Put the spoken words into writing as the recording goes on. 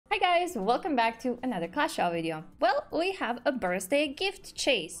guys, welcome back to another Clash Royale video. Well, we have a birthday gift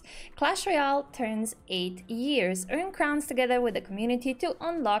chase. Clash Royale turns 8 years. Earn crowns together with the community to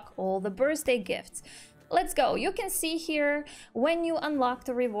unlock all the birthday gifts. Let's go. You can see here when you unlock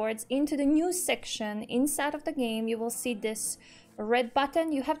the rewards into the new section inside of the game, you will see this red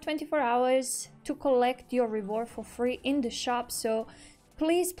button. You have 24 hours to collect your reward for free in the shop. So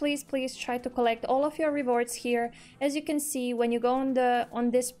please try to collect all of your rewards here. As you can see, when you go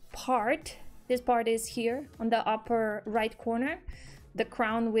on this part is here on the upper right corner, the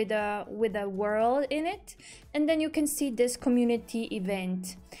crown with a world in it, and then you can see this community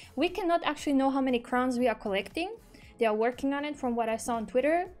event. We cannot actually know how many crowns we are collecting. They are working on it from what I saw on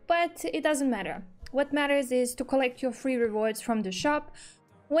Twitter, but it doesn't matter. What matters is to collect your free rewards from the shop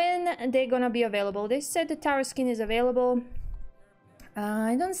when they're gonna be available. They said the tower skin is available.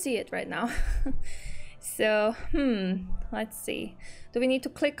 I don't see it right now. So, let's see. Do we need to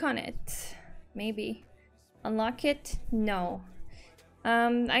click on it? Maybe. Unlock it? No.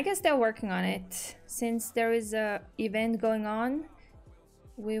 I guess they're working on it. Since there is a event going on,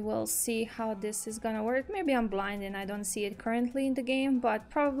 we will see how this is gonna work. Maybe I'm blind and I don't see it currently in the game, but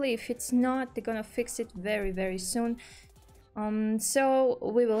probably if it's not, they're gonna fix it very soon. So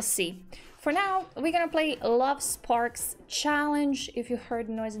we will see. For now, we're gonna play Love Sparks Challenge. If you heard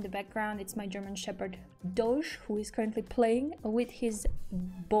noise in the background, it's my German Shepherd Doge, who is currently playing with his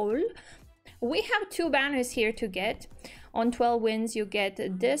ball. We have 2 banners here to get. On 12 wins, you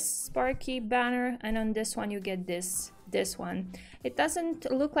get this Sparky banner, and on this one, you get this one. It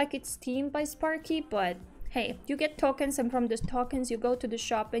doesn't look like it's themed by Sparky, but hey, you get tokens, and from those tokens, you go to the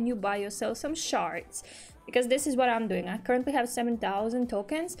shop and you buy yourself some shards. Because this is what I'm doing. I currently have 7,000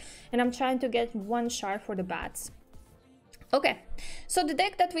 tokens and I'm trying to get 1 shard for the bats. Okay, so the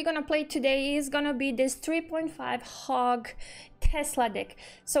deck that we're gonna play today is gonna be this 3.5 Hog Tesla deck.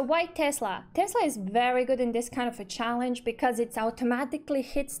 So why Tesla? Tesla is very good in this kind of a challenge because it automatically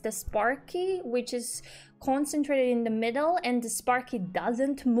hits the Sparky, which is concentrated in the middle, and the Sparky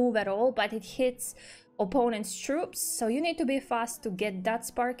doesn't move at all, but it hits opponent's troops. So you need to be fast to get that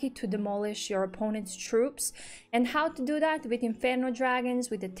Sparky to demolish your opponent's troops. And how to do that? With Inferno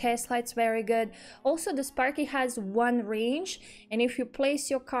Dragons, with the Tesla, it's very good. Also, the Sparky has 1 range, and if you place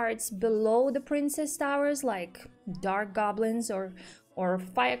your cards below the Princess Towers, like Dark Goblins or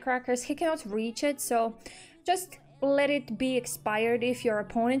Firecrackers, he cannot reach it. So just let it be expired if your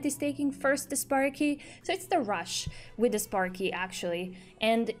opponent is taking first the Sparky. So it's the rush with the Sparky actually.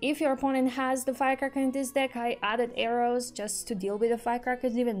 And if your opponent has the Firecracker in this deck, I added arrows just to deal with the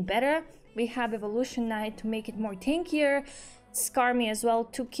Firecrackers even better. We have Evolution Knight to make it more tankier, Skarmy as well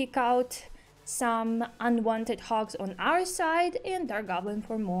to kick out some unwanted hogs on our side, and Dark Goblin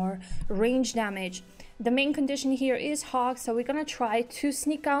for more range damage. The main condition here is hogs, so we're gonna try to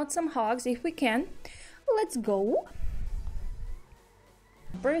sneak out some hogs if we can. Let's go.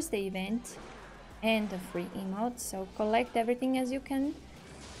 Birthday event and the free emote, so collect everything as you can.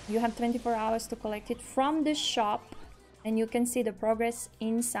 You have 24 hours to collect it from the shop, and you can see the progress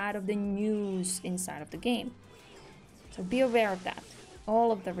inside of the news inside of the game. So be aware of that.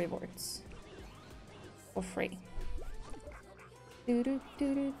 All of the rewards for free. Come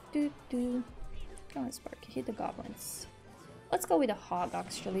on, Sparky, hit the goblins. Let's go with a hog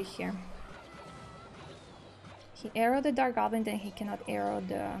actually here. He arrowed the Dark Goblin, then he cannot arrow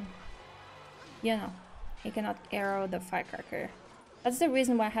the... he cannot arrow the Firecracker. That's the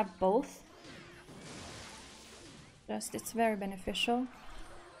reason why I have both. Just, it's very beneficial.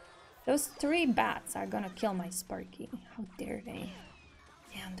 Those 3 bats are gonna kill my Sparky. How dare they?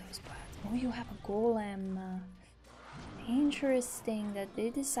 Damn those bats. Oh, you have a Golem. Interesting that they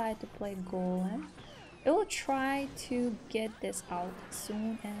decide to play Golem. We will try to get this out as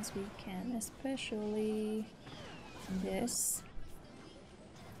soon as we can, especially this.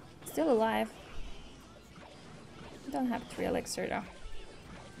 Still alive. Don't have 3 elixir though.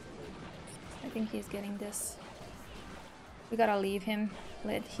 I think he's getting this. We gotta leave him.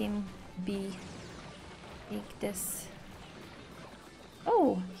 Let him be. Take this.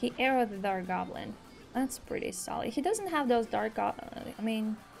 Oh, he arrowed the Dark Goblin. That's pretty solid. He doesn't have those Dark Goblin. I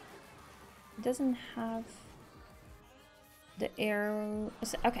mean, he doesn't have the arrow.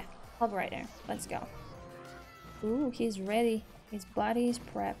 Okay, Hog Rider. Let's go. Ooh, he's ready. His body is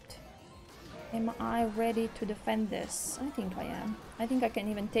prepped. Am I ready to defend this? I think I am. I think I can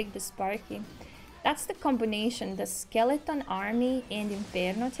even take the Sparky. That's the combination. The Skeleton Army and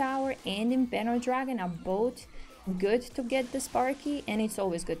Inferno Tower and Inferno Dragon are both good to get the Sparky, and it's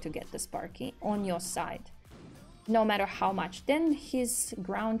always good to get the Sparky on your side, no matter how much. Then his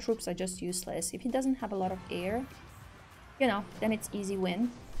ground troops are just useless. If he doesn't have a lot of air, you know, then it's easy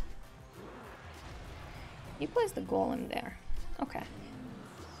win. He plays the golem there. Okay.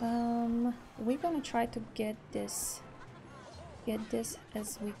 We're gonna try to get this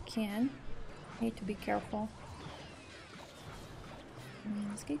as we can. Need to be careful.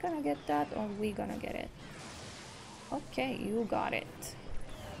 Is he gonna get that or we gonna get it? Okay, you got it.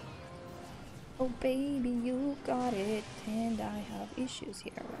 Oh baby, you got it. And I have issues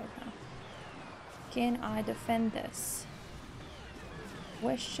here right now. Can I defend this?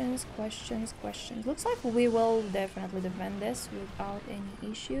 Questions, questions, questions. Looks like we will definitely defend this without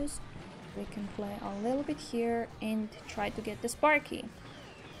any issues. We can play a little bit here and try to get the Sparky.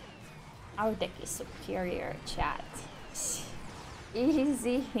 Our deck is superior, chat.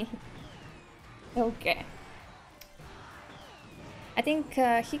 Easy. Okay. I think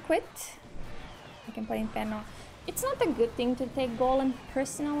he quit. I can play Inferno. It's not a good thing to take Golem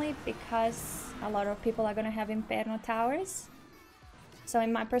personally because a lot of people are gonna have Inferno towers. So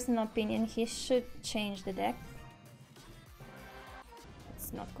in my personal opinion, he should change the deck.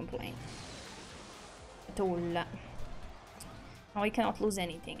 Let's not complain at all. Now we cannot lose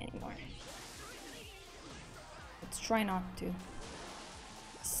anything anymore. Let's try not to.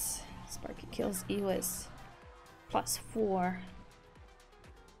 Sparky kills EOS +4.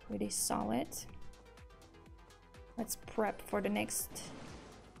 Pretty solid. Let's prep for the next.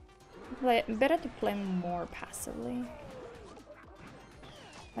 Better to play more passively.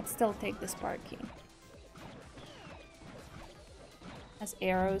 But still take the Sparky. Has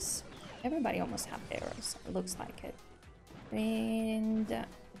arrows. Everybody almost have arrows. It looks like it. And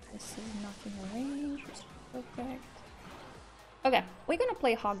this is not in the range. Which is perfect. Okay, we're gonna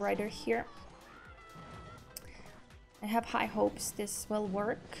play Hog Rider here. I have high hopes this will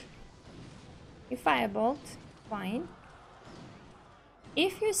work. If Firebolt, fine.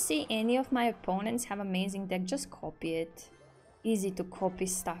 If you see any of my opponents have amazing deck, just copy it. Easy to copy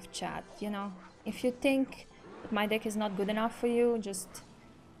stuff, chat, you know. If you think that my deck is not good enough for you, just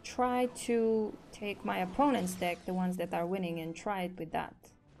try to take my opponent's deck, the ones that are winning, and try it with that.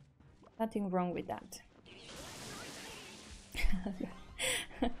 Nothing wrong with that.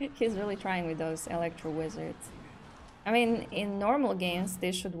 He's really trying with those Electro Wizards. I mean, in normal games,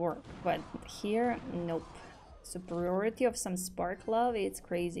 they should work, but here, nope. Superiority of some Spark Love, it's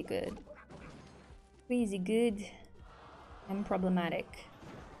crazy good. Crazy good and problematic.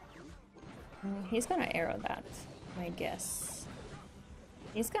 He's gonna arrow that, I guess.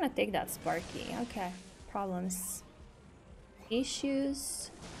 He's gonna take that Sparky. Okay, problems.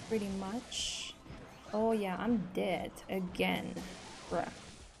 Issues, pretty much. Oh yeah, I'm dead again. Bruh.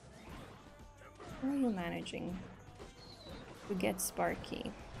 How are you managing to get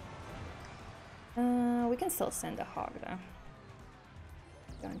Sparky? We can still send a Hog though.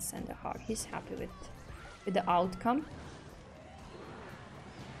 Go and send a Hog. He's happy with the outcome.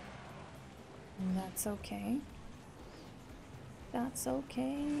 And that's okay. That's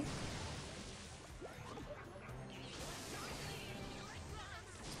okay.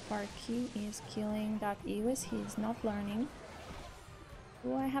 Sparky is killing that EOS. He is not learning.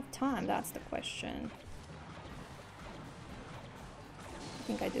 Do I have time? That's the question. I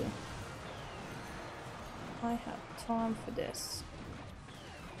think I do. I have time for this.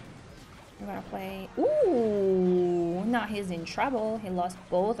 I'm gonna play. Ooh! Now he's in trouble. He lost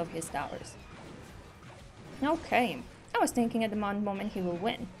both of his towers. Okay. I was thinking at the moment he will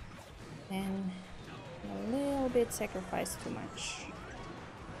win. And a little bit sacrificed too much.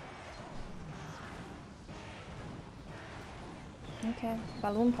 Okay,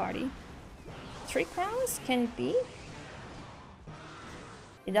 balloon party. 3 crowns? Can it be?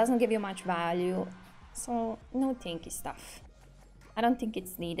 It doesn't give you much value, so no tanky stuff. I don't think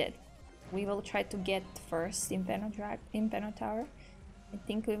it's needed. We will try to get first Inferno Tower. I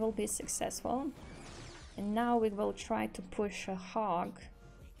think we will be successful. And now we will try to push a Hog.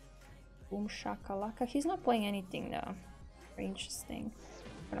 Boom shakalaka. He's not playing anything though. Very interesting.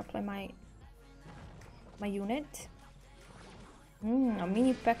 I'm gonna play my unit. A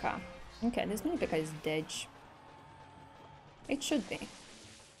mini P.E.K.K.A. Okay, this mini P.E.K.K.A. is dead. It should be.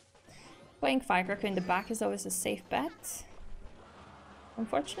 Playing Firecracker in the back is always a safe bet.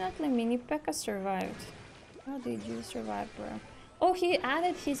 Unfortunately, mini P.E.K.K.A. survived. How did you survive, bro? Oh, he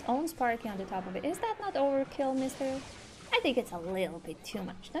added his own Sparky on the top of it. Is that not overkill, mister? I think it's a little bit too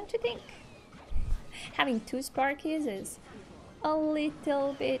much, don't you think? Having 2 Sparkies is a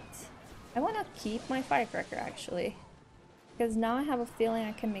little bit... I want to keep my Firecracker, actually. Because now I have a feeling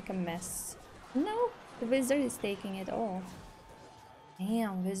I can make a mess. No, the wizard is taking it all.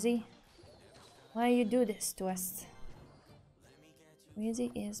 Damn, Wizzy. Why you do this to us?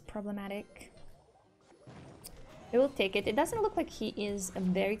 Wizzy is problematic. We will take it. It doesn't look like he is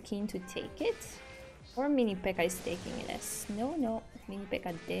very keen to take it. Or Mini P.E.K.K.A is taking this. No, no, Mini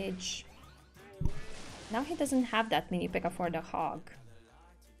P.E.K.K.A dodge. Now he doesn't have that Mini P.E.K.K.A for the hog.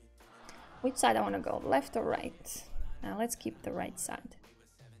 Which side I want to go? Left or right? Now let's keep the right side.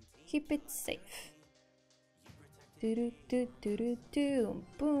 Keep it safe. Do do do do do do.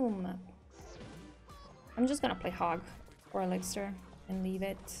 Boom. I'm just gonna play hog or elixir and leave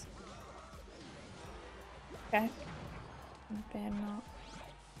it. Okay.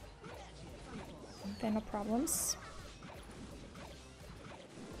 No problems.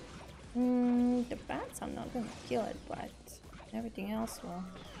 The bats, I'm not gonna kill it, but everything else will.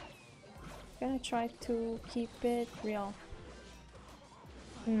 Gonna try to keep it real.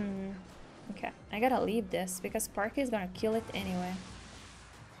 Okay, I gotta leave this because Sparky is gonna kill it anyway.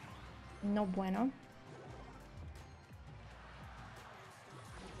 No bueno.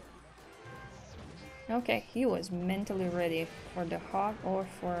 Okay, he was mentally ready for the hog or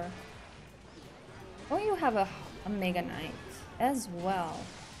for... Oh, you have a Mega Knight as well.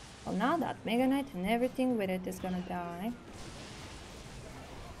 Well, now that Mega Knight and everything with it is gonna die.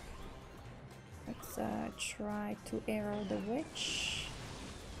 Let's try to arrow the witch.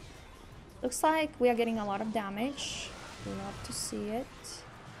 Looks like we are getting a lot of damage. Love to see it.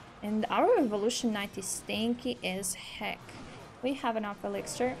 And our Revolution Knight is tanky as heck. We have enough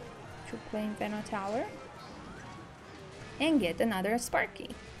elixir to play Inferno Tower and get another Sparky.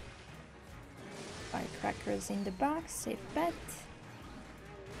 Firecrackers in the back, safe bet.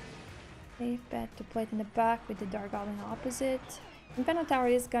 Safe bet to play it in the back with the Dark Goblin opposite. Inferno Tower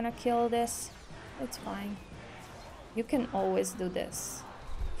is gonna kill this. It's fine. You can always do this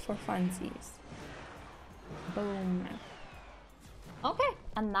for funsies. Boom. Okay,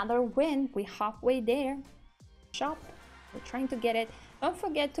 another win. We're halfway there. Shop. We're trying to get it. Don't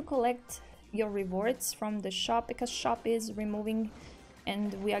forget to collect your rewards from the shop because shop is removing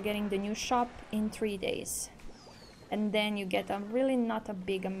and we are getting the new shop in 3 days. And then you get a really not a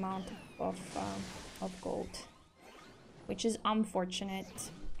big amount of gold, which is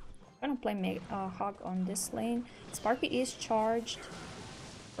unfortunate. I'm gonna play hog on this lane. Sparky is charged.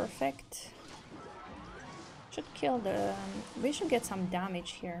 Perfect. Should kill the... we should get some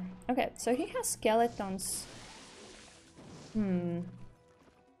damage here. Okay, so he has skeletons. I'm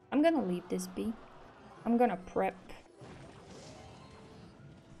gonna leave this be. I'm gonna prep.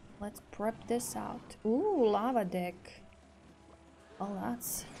 Let's prep this out. Ooh, lava deck. Oh,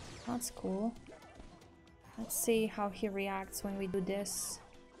 that's cool. Let's see how he reacts when we do this.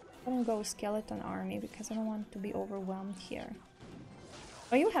 I'm gonna go skeleton army because I don't want to be overwhelmed here.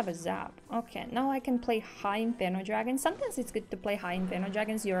 Oh, you have a zap. Okay, now I can play high Inferno Dragons. Sometimes it's good to play high Inferno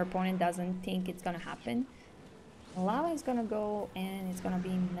Dragons. Your opponent doesn't think it's gonna happen. Lava is gonna go and it's gonna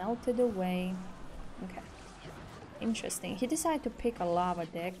be melted away. Okay. Interesting. He decided to pick a lava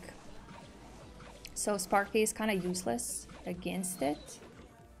deck. So Sparky is kind of useless against it.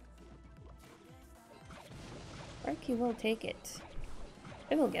 Sparky will take it.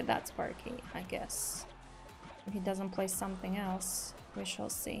 He will get that Sparky, I guess. If he doesn't play something else, we shall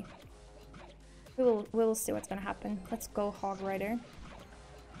see. We'll see what's gonna happen. Let's go Hog Rider.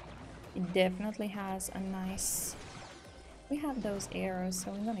 It definitely has a nice... we have those arrows,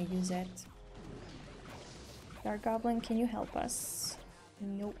 so we're gonna use it. Dark Goblin, can you help us?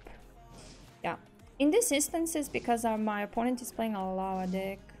 Nope. Yeah. In these instances, because my opponent is playing a lava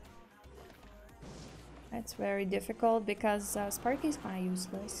deck, it's very difficult because Sparky is kind of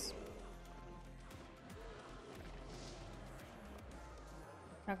useless.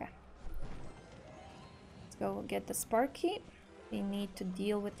 Okay. Let's go get the Sparky. We need to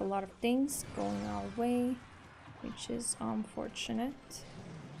deal with a lot of things going our way, which is unfortunate.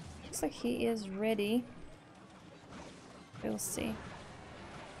 Looks like he is ready. We'll see.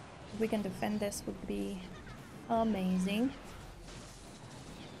 If we can defend this would be amazing.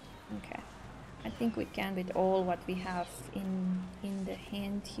 Okay. I think we can with all what we have in the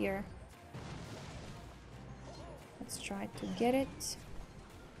hand here. Let's try to get it.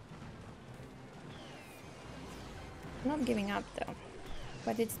 Not giving up though,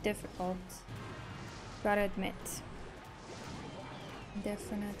 but it's difficult. Gotta admit.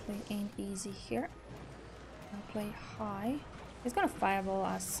 Definitely ain't easy here. I'll play high. He's gonna fireball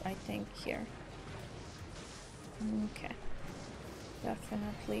us, I think, here. Okay.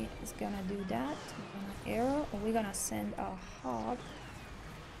 Definitely is gonna do that. We're gonna arrow, or we're gonna send a hog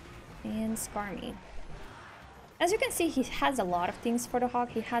and Skarmy. As you can see, he has a lot of things for the hog.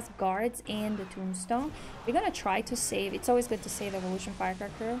 He has guards and the tombstone. We're gonna try to save. It's always good to save Evolution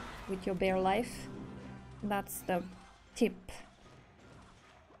Firecracker with your bare life. That's the tip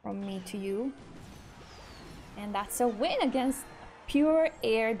from me to you. And that's a win against pure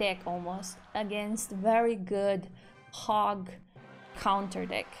air deck almost against very good hog counter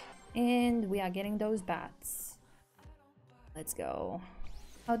deck. And we are getting those bats. Let's go.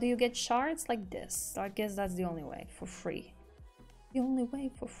 How do you get shards? Like this. I guess that's the only way, for free. The only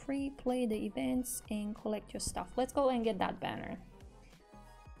way for free, play the events and collect your stuff. Let's go and get that banner.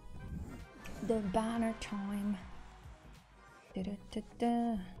 The banner time.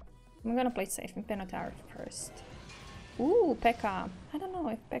 I'm gonna play safe in Penotar first. Ooh, P.E.K.K.A. I don't know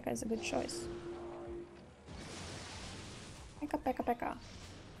if P.E.K.K.A is a good choice. P.E.K.K.A.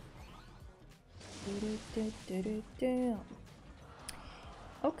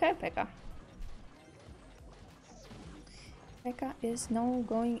 Okay, P.E.K.K.A. P.E.K.K.A is not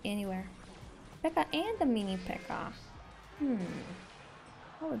going anywhere. P.E.K.K.A and the mini P.E.K.K.A.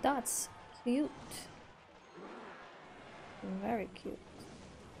 Oh, that's cute. Very cute.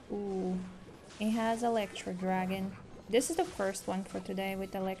 Ooh. It has Electro Dragon. This is the first one for today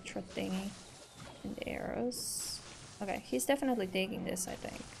with Electro thingy. And arrows. Okay, he's definitely taking this, I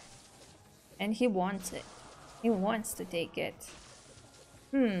think. And he wants it. He wants to take it.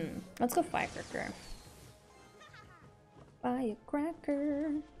 Let's go Firecracker.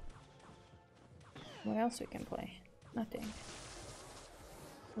 Firecracker. What else we can play? Nothing.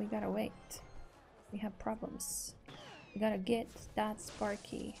 We gotta wait. We have problems. We gotta get that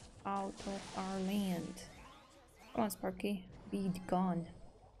Sparky out of our land. Come on, Sparky. Be gone.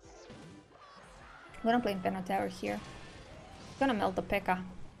 I'm gonna play Penotar here. Gonna melt the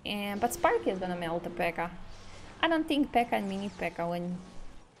P.E.K.K.A. But Sparky is gonna melt the P.E.K.K.A. I don't think P.E.K.K.A and mini P.E.K.K.A when...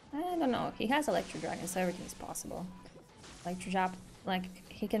 I don't know. He has Electro Dragon, so everything is possible. Electro Jab, like,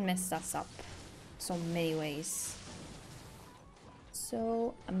 he can mess us up so many ways.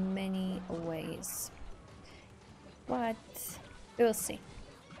 So many ways. But we will see.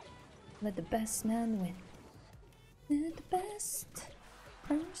 Let the best man win. Let the best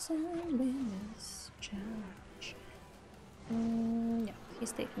person win this challenge. Yeah,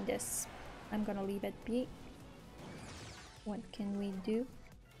 he's taking this. I'm gonna leave it be. What can we do?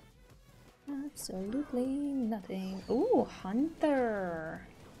 Absolutely nothing. Ooh, Hunter!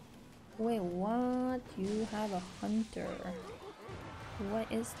 Wait, what? You have a Hunter.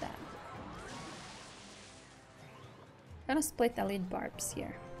 What is that? Gonna split the lead barbs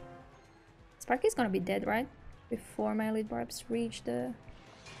here. Sparky's gonna be dead, right? Before my lead barbs reach the...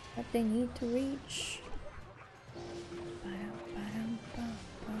 what they need to reach.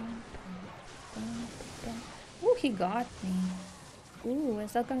 Ooh, he got me. Ooh,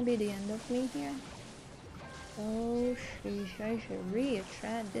 is that gonna be the end of me here? Oh, sheesh, I should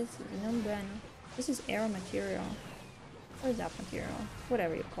retread. This is no bueno. This is air material. Or is that material?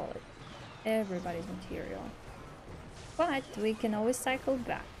 Whatever you call it. Everybody's material. But we can always cycle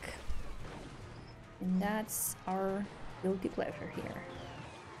back. And that's our guilty pleasure here.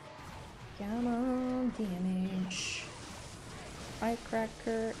 Come on, damage.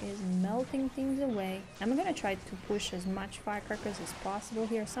 Firecracker is melting things away. I'm gonna try to push as much firecrackers as possible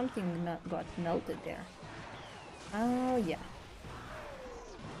here. Something got melted there. Oh yeah.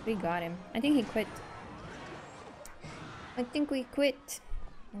 We got him. I think he quit. I think we quit.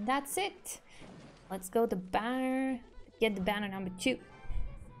 And that's it. Let's go to banner. Get the banner number 2. It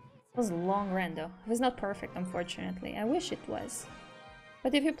was a long run though. It was not perfect, unfortunately. I wish it was.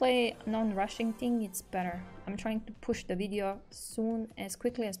 But if you play non-rushing thing, it's better. I'm trying to push the video soon, as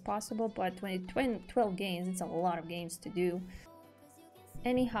quickly as possible, but when it's 12 games, it's a lot of games to do.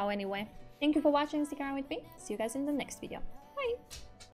 Anyhow, anyway, thank you for watching, stick around with me. See you guys in the next video. Bye!